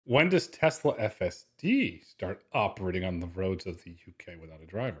When does Tesla FSD start operating on the roads of the UK without a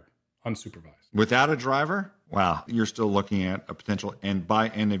driver, unsupervised? Without a driver? Wow, you're still looking at a potential end by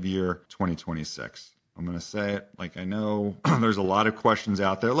end of year 2026. I'm going to say it like I know there's a lot of questions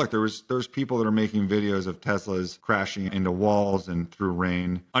out there. Look, there's people that are making videos of Teslas crashing into walls and through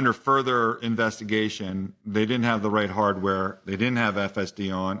rain. Under further investigation, they didn't have the right hardware. They didn't have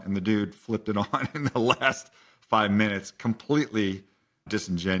FSD on, and the dude flipped it on in the last 5 minutes. Completely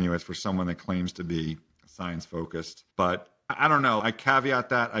disingenuous for someone that claims to be science focused. But I don't know. I caveat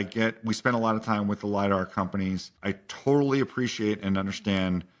that. We spend a lot of time with the LiDAR companies. I totally appreciate and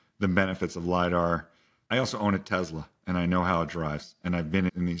understand the benefits of LiDAR. I also own a Tesla, and I know how it drives, and I've been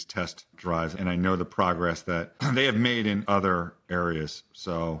in these test drives, and I know the progress that they have made in other areas.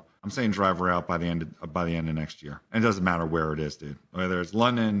 So I'm saying driver out by the end of next year. And it doesn't matter where it is, dude. Whether it's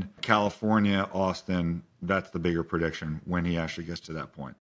London, California, Austin, that's the bigger prediction when he actually gets to that point.